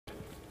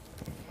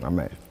My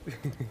man.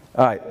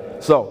 All right,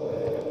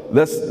 so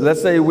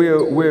let's say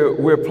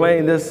we're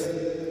playing this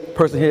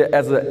person here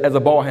as a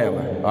ball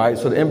handler. All right,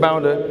 so the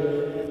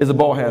inbounder is a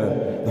ball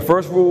handler. The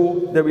first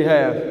rule that we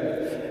have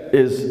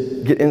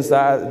is get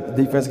inside.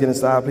 Defense, get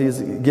inside,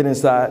 please. Get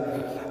inside.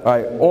 All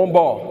right, on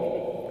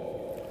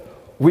ball,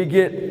 we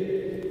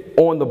get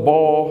on the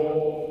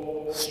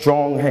ball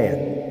strong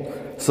hand.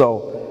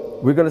 So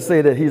we're going to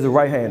say that he's a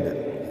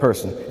right-handed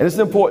person, and it's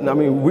important. I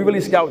mean, we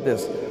really scout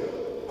this.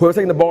 Whoever's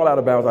taking the ball out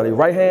of bounds, are they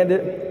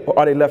right-handed or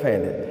are they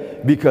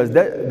left-handed? Because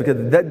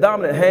that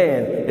dominant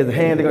hand is the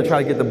hand they're going to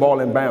try to get the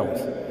ball in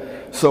bounds.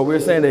 So we're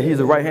saying that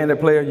he's a right-handed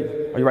player.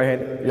 Are you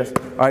right-handed? Yes.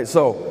 All right.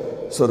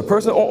 So the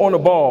person on the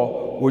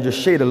ball will just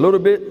shade a little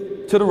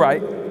bit to the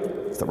right.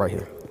 Stop right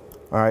here.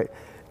 All right.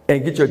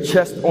 And get your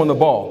chest on the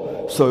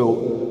ball.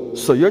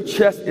 So your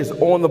chest is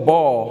on the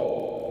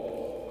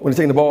ball when you're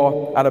taking the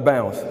ball out of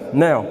bounds.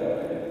 Now,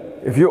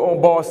 if you're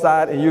on ball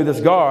side and you're this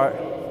guard,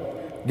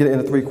 get it in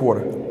a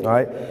 3/4, all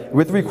right?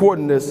 We're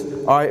 3/4ing this,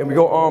 all right, and we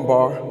go arm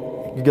bar.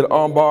 You get an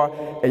arm bar,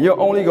 and your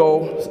only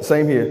goal,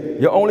 same here,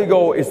 your only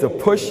goal is to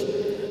push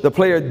the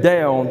player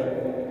down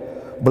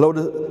below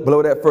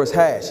that first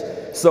hash.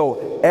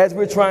 So as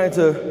we're trying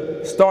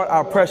to start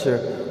our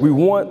pressure, we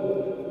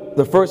want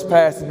the first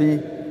pass to be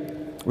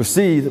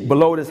received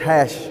below this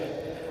hash.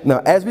 Now,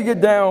 as we get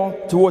down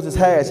towards this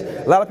hash,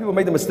 a lot of people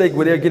make the mistake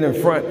where they're getting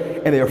in front,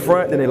 and they're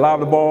front, and they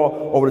lob the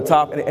ball over the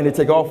top, and they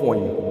take off on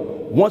you.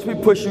 Once we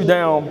push you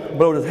down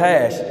below this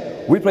hash,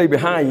 we play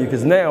behind you,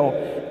 because now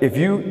if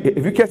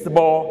you catch the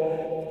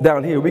ball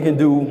down here, we can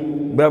do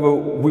whatever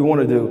we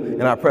want to do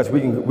in our press. We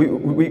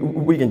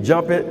can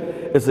jump it.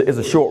 It's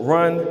a short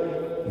run.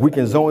 We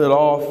can zone it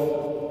off.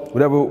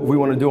 Whatever we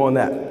want to do on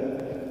that.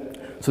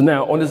 So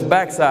now on this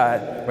back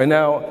side, right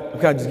now, I'm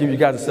kind of just give you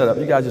guys a setup.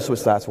 You guys just switch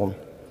sides for me.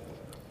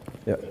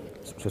 Yeah,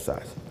 switch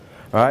sides.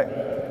 All right.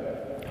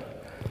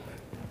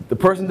 The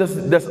person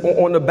that's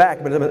on the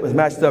back but it's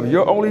matched up,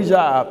 your only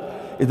job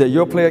is that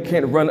your player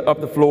can't run up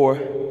the floor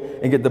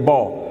and get the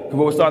ball. Because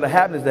what will start to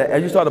happen is that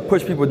as you start to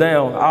push people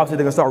down, obviously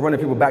they're going to start running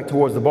people back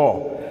towards the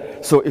ball.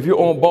 So if you're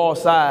on ball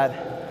side,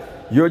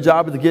 your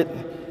job is to get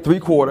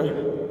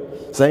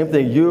 3/4. Same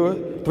thing, you're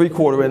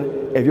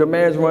 3/4ing. If your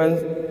man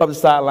runs up the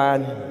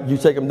sideline, you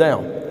take him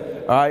down.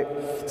 All right?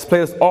 Let's play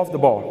this off the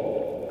ball.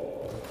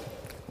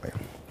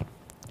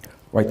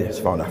 Right there, it's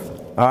far enough.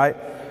 All right?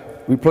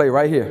 We play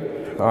right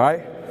here. All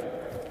right?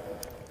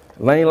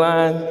 Lane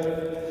line,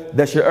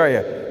 that's your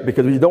area.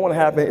 Because what you don't want to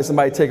happen is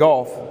somebody take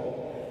off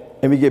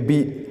and we get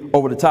beat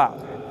over the top.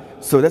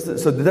 So that's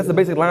the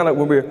basic lineup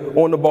when we're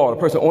on the ball. The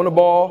person on the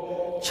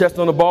ball, chest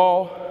on the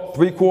ball,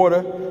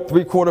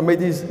 3/4,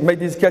 make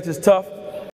these catches tough.